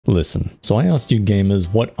listen. So I asked you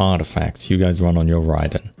gamers what artifacts you guys run on your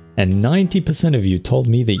Raiden. And 90% of you told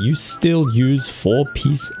me that you still use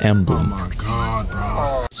 4-piece emblems. Oh my god,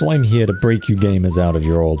 bro. So I'm here to break you gamers out of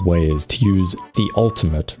your old ways to use the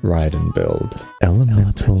ultimate Raiden build.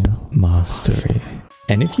 Elemental Mastery.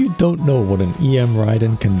 And if you don't know what an EM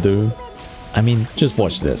Raiden can do, I mean, just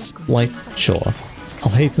watch this. Like, sure,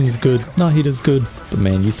 Alhaithan's good, Nahida's good, but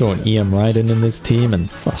man, you throw an EM Raiden in this team and,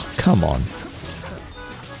 oh, come on.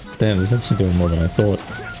 Damn, it's actually doing more than I thought.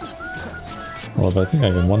 Well, but I think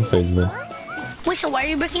I can one-phase this. Wait, so why are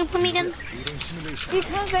you breaking from me again?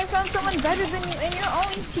 Because I found someone better than you and you're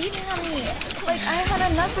always cheating on me. Like, I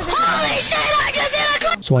had enough of this. Holy shit, I just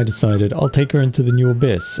hit a So I decided I'll take her into the new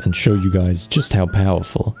abyss and show you guys just how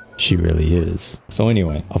powerful she really is. So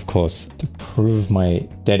anyway, of course, to prove my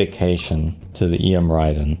dedication to the EM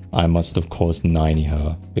Raiden, I must of course 90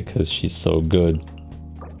 her because she's so good.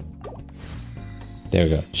 There we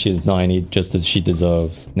go. She's 90 just as she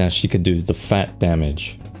deserves. Now she could do the fat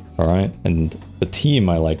damage. Alright, and the team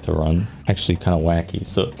I like to run, actually kind of wacky.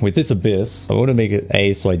 So with this abyss, I want to make it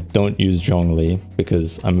A so I don't use Zhongli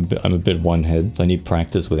because I'm a bit one-head, so I need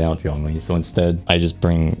practice without Zhongli. So instead, I just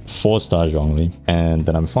bring 4-star Zhongli and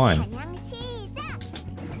then I'm fine.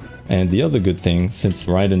 And the other good thing, since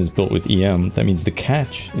Raiden is built with EM, that means the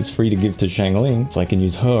catch is free to give to Xiangling, so I can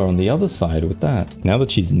use her on the other side with that. Now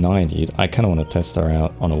that she's 90'd, I kind of want to test her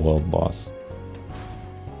out on a world boss.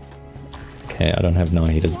 Okay, I don't have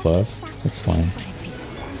Nahida's burst. That's fine.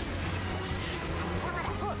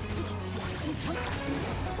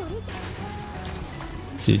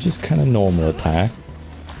 So you just kind of normal attack.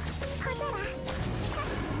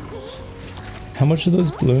 How much are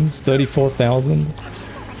those balloons? 34,000?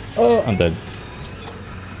 Oh, I'm dead.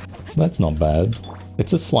 So that's not bad.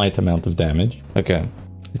 It's a slight amount of damage. Okay,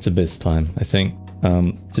 it's abyss time, I think.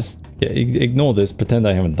 Just yeah, ignore this, pretend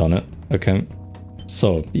I haven't done it. Okay.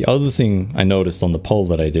 So, the other thing I noticed on the poll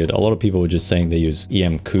that I did, a lot of people were just saying they use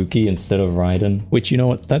EM Kuki instead of Raiden, which, you know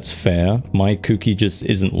what, that's fair. My Kuki just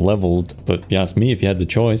isn't leveled, but if you ask me if you had the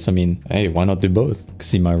choice, I mean, hey, why not do both?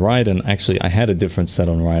 See, my Raiden, actually, I had a different set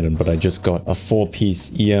on Raiden, but I just got a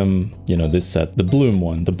 4-piece EM, you know, this set, the Bloom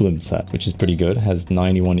one, the Bloom set, which is pretty good. It has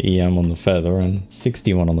 91 EM on the feather and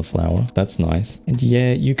 61 on the flower. That's nice. And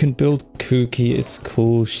yeah, you can build Kuki, it's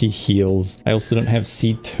cool, she heals. I also don't have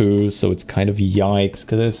C2, so it's kind of yikes,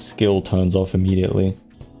 because his skill turns off immediately.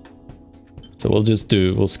 So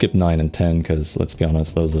we'll skip 9 and 10, because let's be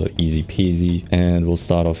honest, those are easy peasy. And we'll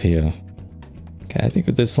start off here. Okay, I think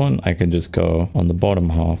with this one, I can just go on the bottom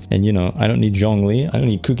half. And you know, I don't need Zhongli, I don't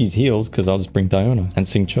need Kuki's heals, because I'll just bring Diona and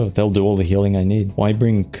Xingqiu. They'll do all the healing I need. Why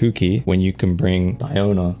bring Kuki when you can bring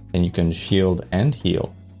Diona and you can shield and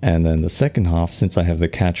heal? And then the second half, since I have the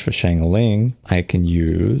catch for Xiangling, I can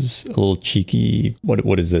use a little cheeky,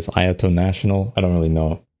 what is this, Ayato National? I don't really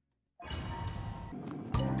know.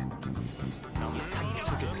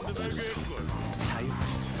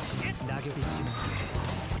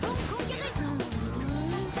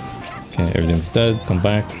 Okay, everything's dead, come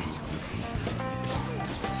back.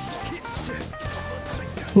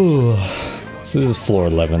 Whew. So this is floor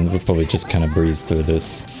 11, we'll probably just kind of breeze through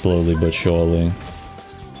this slowly but surely.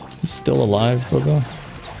 You still alive, brother?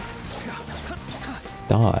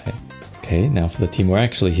 Die. Okay, now for the team we're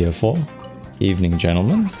actually here for. Evening,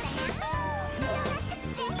 gentlemen.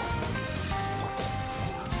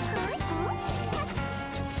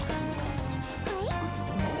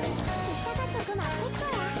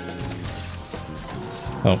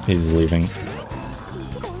 Oh, he's leaving.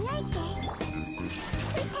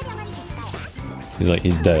 He's like,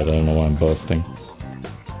 he's dead. I don't know why I'm bursting.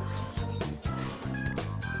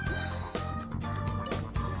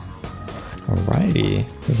 Alrighty.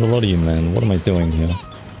 There's a lot of you, man. What am I doing here?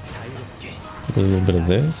 A little bit of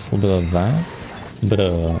this, a little bit of that. A bit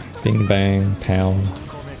of bing bang, pow.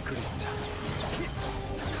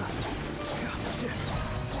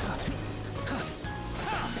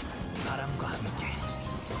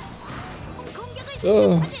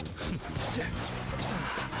 Oh.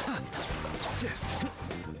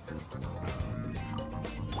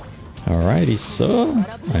 Alrighty, so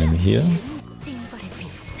I'm here.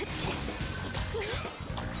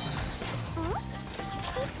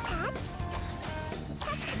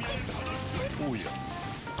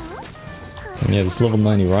 And yeah, this level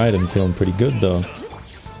 90 ride, I'm feeling pretty good though.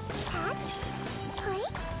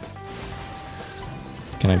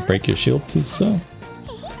 Can I break your shield, please, sir?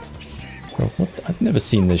 Bro, what I've never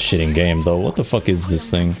seen this shit in game though. What the fuck is this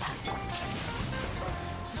thing?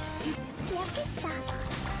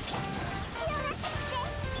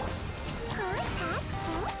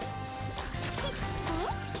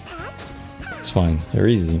 It's fine. They're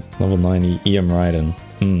easy. Level 90, EM Raiden.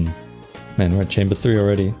 Man, we're at chamber 3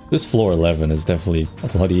 already. This floor 11 is definitely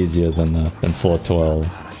a lot easier than floor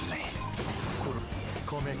 12.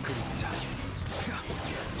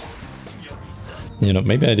 You know,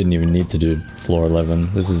 maybe I didn't even need to do floor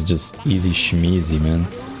 11. This is just easy schmeezy, man.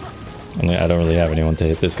 I don't really have anyone to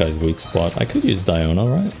hit this guy's weak spot. I could use Diona,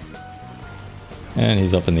 right? And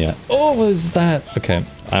he's up in the air. Oh, what is that? Okay,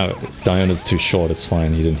 Diona's too short. It's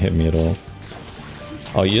fine. He didn't hit me at all.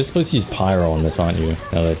 Oh, you're supposed to use Pyro on this, aren't you?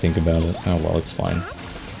 Now that I think about it. Oh, well, it's fine.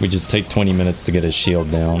 We just take 20 minutes to get his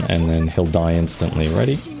shield down, and then he'll die instantly.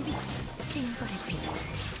 Ready?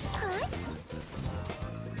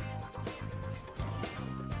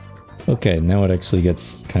 Okay, now it actually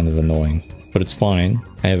gets kind of annoying. But it's fine.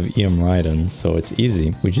 I have EM Raiden, so it's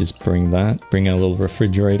easy. We just bring our little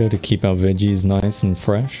refrigerator to keep our veggies nice and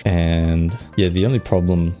fresh. And yeah, the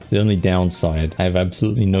only downside, I have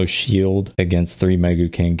absolutely no shield against 3 Megu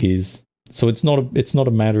Kenkis. So it's not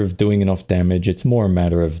a matter of doing enough damage, it's more a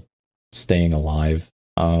matter of staying alive.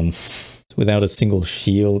 Without a single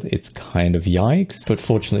shield, it's kind of yikes. But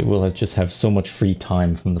fortunately, we'll just have so much free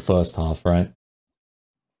time from the first half, right?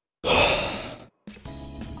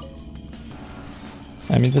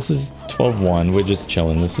 I mean, this is 12-1, we're just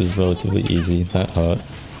chilling, this is relatively easy, that hurt.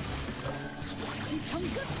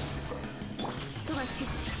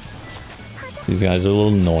 These guys are a little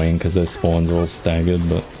annoying because their spawns are all staggered,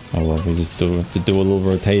 but oh well, we just do a little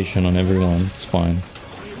rotation on everyone, it's fine.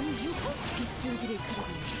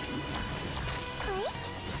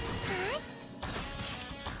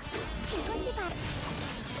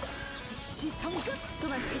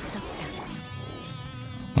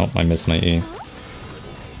 Oh, I missed my E.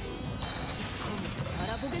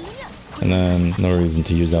 And then, no reason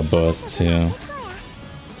to use our bursts here.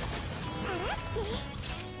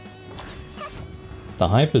 The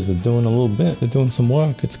hypers are doing a little bit, they're doing some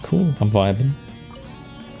work, it's cool, I'm vibing.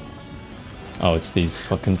 Oh, it's these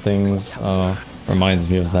fucking things, reminds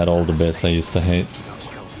me of that old abyss I used to hate.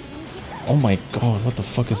 Oh my god, what the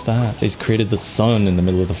fuck is that? They just created the sun in the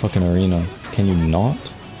middle of the fucking arena. Can you not?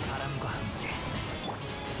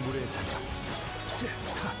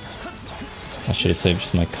 I should have saved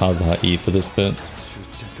just my Kazuha E for this bit.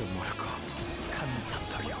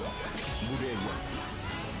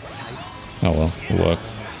 Oh well, it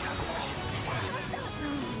works.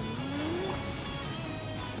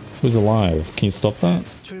 Who's alive? Can you stop that?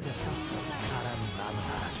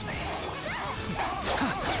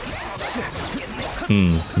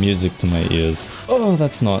 Music to my ears. Oh,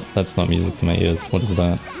 that's not music to my ears. What is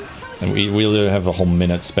that? And we literally have a whole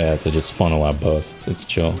minute spare to just funnel our bursts. It's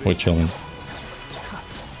chill. We're chilling.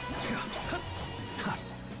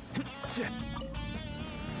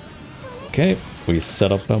 Okay, we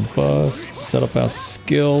set up our bursts, set up our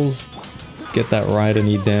skills, get that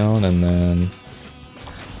Raiden down, and then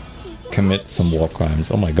commit some war crimes.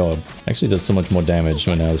 Oh my god, actually does so much more damage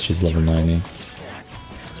when now she's level 90.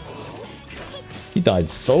 He died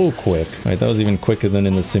so quick. Right, that was even quicker than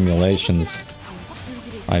in the simulations.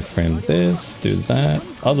 I framed this, do that.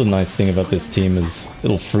 Other nice thing about this team is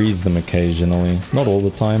it'll freeze them occasionally. Not all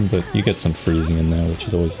the time, but you get some freezing in there, which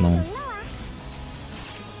is always nice.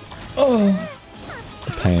 Oh,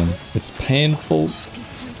 the pain. It's painful.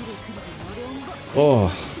 Oh,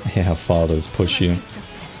 I hate how far those push you.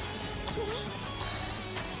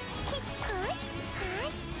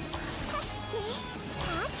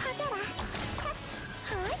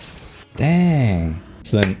 Dang.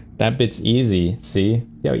 So then that bit's easy. See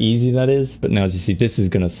how easy that is? But now as you see, this is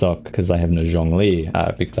gonna suck because I have no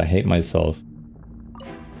Zhongli, because I hate myself.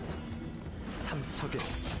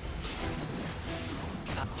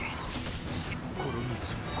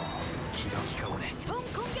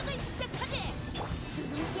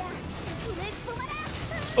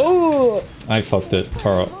 Oh! I fucked it.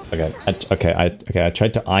 Toro. Okay. I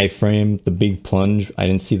tried to iframe the big plunge. I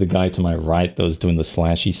didn't see the guy to my right that was doing the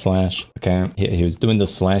slashy slash. Okay. He was doing the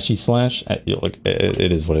slashy slash. Look,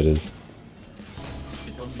 it is what it is.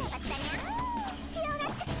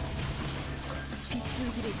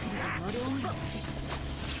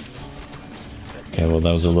 Okay, well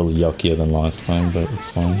that was a little yuckier than last time, but it's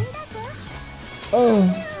fine.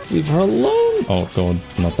 Oh, leave her alone. Oh god,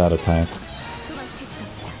 not that attack.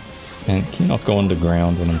 Man, can you not go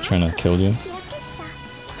underground when I'm trying to kill you?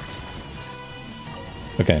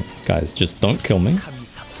 Okay, guys, just don't kill me.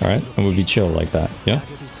 Alright? And we'll be chill like that, yeah?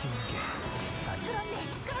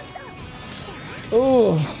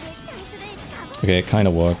 Oh! Okay, it kinda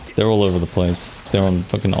worked. They're all over the place. They're on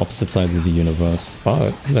fucking opposite sides of the universe. But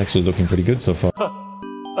this is actually looking pretty good so far.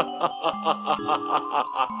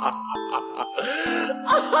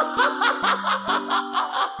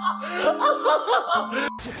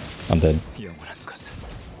 I'm dead.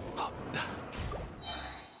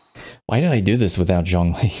 Why did I do this without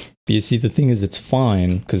Zhongli? But you see, the thing is, it's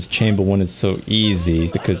fine, because Chamber 1 is so easy,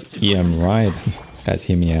 because EM Raiden. Guys,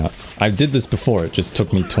 hear me out. I did this before, it just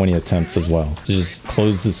took me 20 attempts as well. To just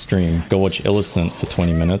close the stream, go watch Illicent for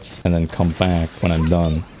 20 minutes, and then come back when I'm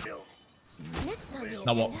done.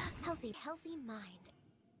 Now what? Healthy mind.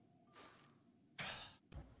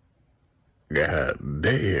 God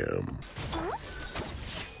damn.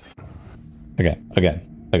 Okay.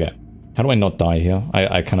 How do I not die here?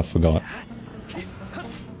 I kind of forgot.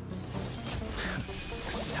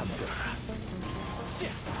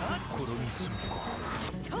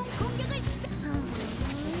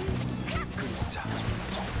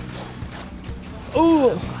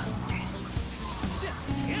 Oh!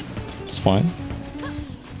 It's fine.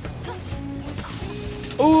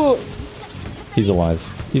 Oh! He's alive.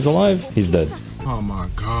 He's alive. He's dead. Oh my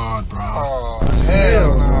god, bro. Oh,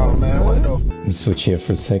 hell no, man. What the? Let me switch here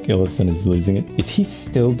for a sec. Ellison is losing it. Is he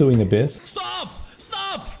still doing Abyss? Stop!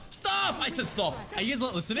 Stop! Stop! I said stop. Are you guys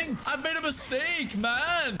not listening? I've made a mistake,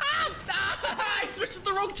 man. I switched at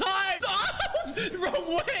the wrong time.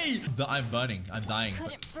 Wrong way. I'm burning. I'm dying.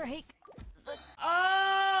 Couldn't break.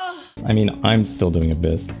 I mean, I'm still doing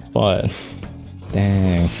Abyss, but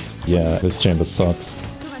dang. Yeah, this chamber sucks.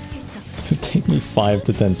 It'd take me 5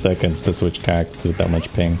 to 10 seconds to switch characters with that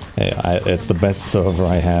much ping. Hey, it's the best server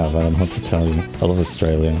I have, I don't know what to tell you. I love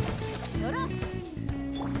Australia.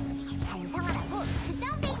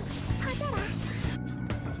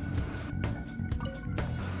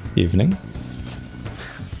 Evening.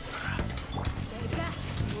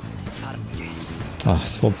 Ah, I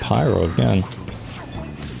saw Pyro again.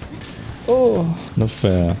 Oh, no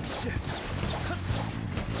fair.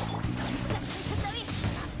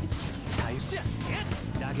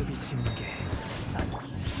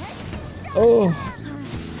 Oh!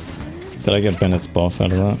 Did I get Bennett's buff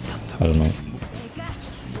out of that? I don't know.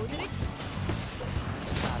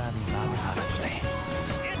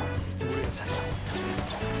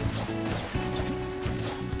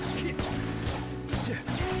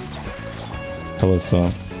 Hello,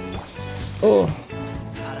 sir. Oh!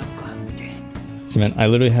 See, man, I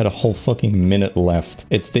literally had a whole fucking minute left.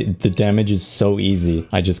 It's the damage is so easy.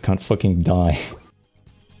 I just can't fucking die.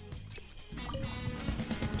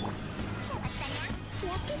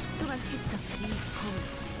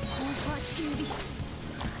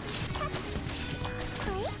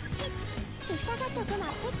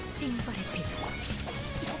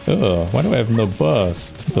 Ugh, why do I have no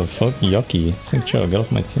burst? What the fuck? Yucky. Sync Joe, get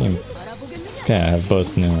off my team. Okay, I have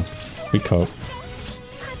burst now. We cope.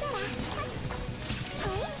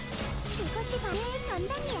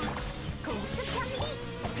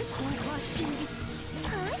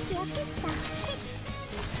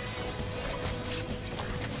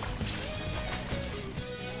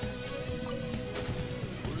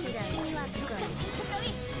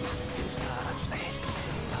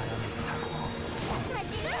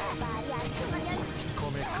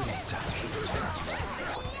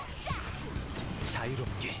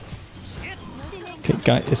 Okay,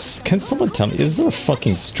 guys, can someone tell me, is there a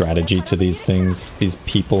fucking strategy to these things? These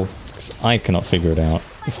people? 'Cause I cannot figure it out.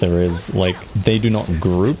 If there is, like, they do not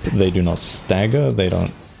group, they do not stagger, they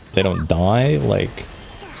don't die, like,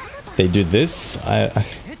 they do this.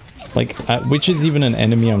 Which is even an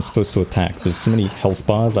enemy I'm supposed to attack? There's so many health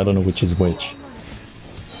bars, I don't know which is which.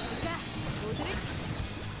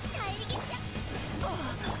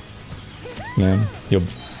 Ma'am, you're...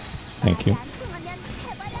 Thank you.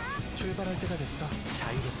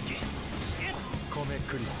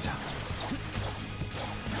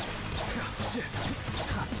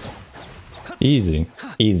 Easy.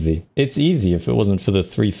 Easy. It's easy if it wasn't for the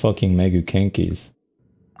 3 fucking Megu Kenkis.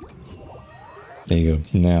 There you go.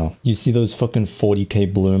 Now, you see those fucking 40k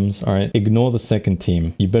blooms, alright? Ignore the second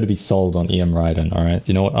team. You better be sold on EM Raiden, alright?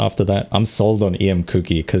 You know what? After that, I'm sold on EM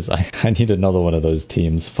Cookie, because I need another one of those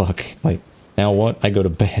teams. Fuck. Like, now what? I go to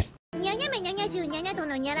bed.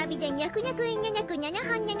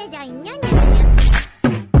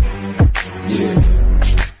 Yeah.